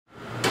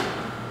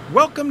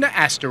Welcome to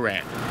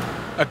Asteran,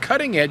 a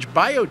cutting-edge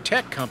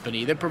biotech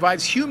company that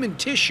provides human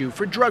tissue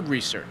for drug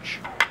research.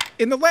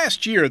 In the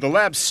last year, the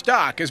lab's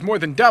stock has more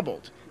than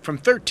doubled, from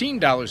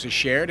 $13 a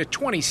share to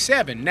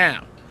 $27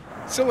 now.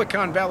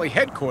 Silicon Valley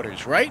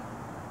headquarters, right?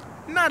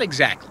 Not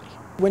exactly.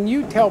 When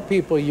you tell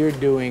people you're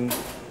doing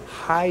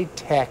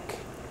high-tech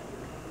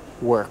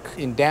work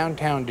in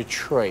downtown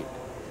Detroit,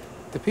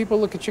 do people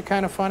look at you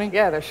kind of funny?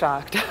 Yeah, they're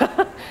shocked.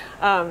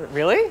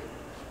 Really?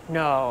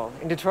 No.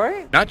 In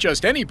Detroit? Not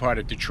just any part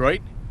of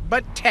Detroit,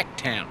 but Tech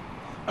Town,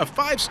 a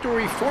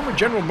 5-story former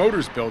General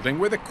Motors building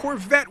where the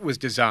Corvette was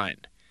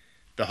designed.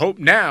 The hope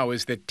now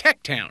is that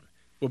Tech Town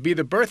will be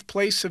the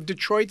birthplace of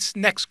Detroit's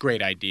next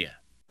great idea.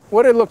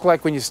 What did it look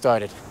like when you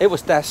started? It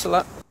was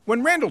desolate.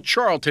 When Randall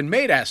Charlton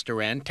made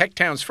Asteran, Tech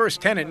Town's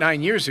first tenant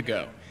 9 years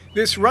ago,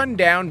 this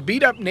run-down,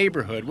 beat-up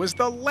neighborhood was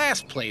the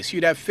last place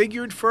you'd have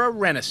figured for a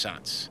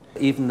renaissance.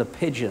 Even the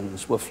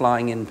pigeons were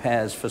flying in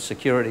pairs for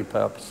security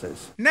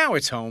purposes. Now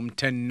it's home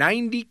to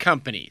 90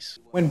 companies.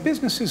 When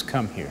businesses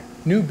come here,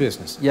 new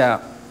businesses, Yeah.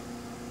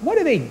 what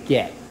do they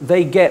get?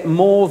 They get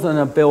more than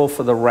a bill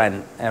for the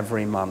rent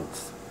every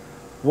month.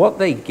 What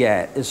they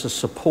get is a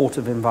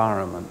supportive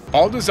environment.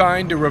 All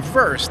designed to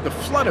reverse the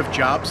flood of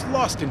jobs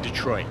lost in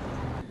Detroit.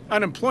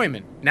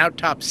 Unemployment now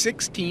tops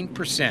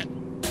 16%.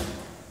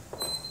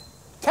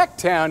 Tech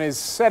Town is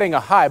setting a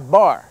high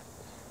bar.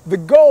 The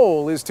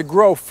goal is to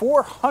grow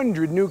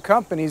 400 new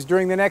companies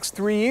during the next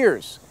 3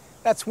 years.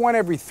 That's one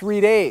every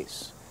 3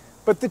 days.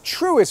 But the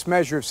truest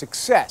measure of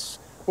success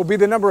will be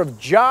the number of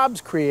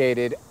jobs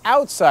created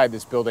outside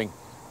this building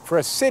for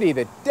a city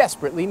that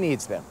desperately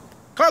needs them.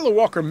 Carla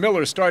Walker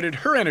Miller started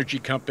her energy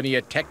company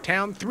at Tech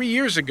Town 3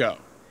 years ago.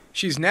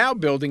 She's now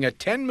building a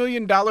 $10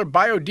 million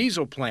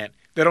biodiesel plant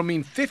that'll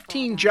mean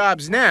 15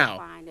 jobs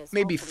now,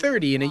 maybe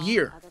 30 in a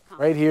year.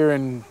 Right here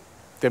in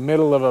the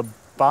middle of a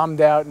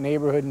bombed-out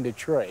neighborhood in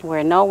Detroit.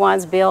 Where no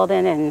one's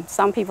building and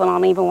some people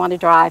don't even want to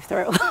drive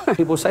through.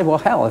 People say, well,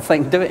 hell, if they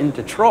can do it in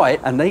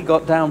Detroit and they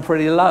got down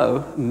pretty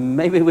low,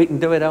 maybe we can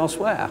do it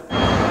elsewhere.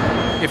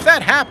 If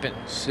that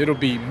happens, it'll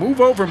be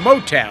move over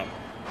Motown.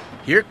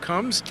 Here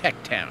comes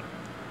Tech Town.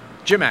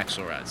 Jim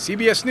Axelrod,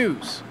 CBS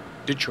News,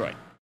 Detroit.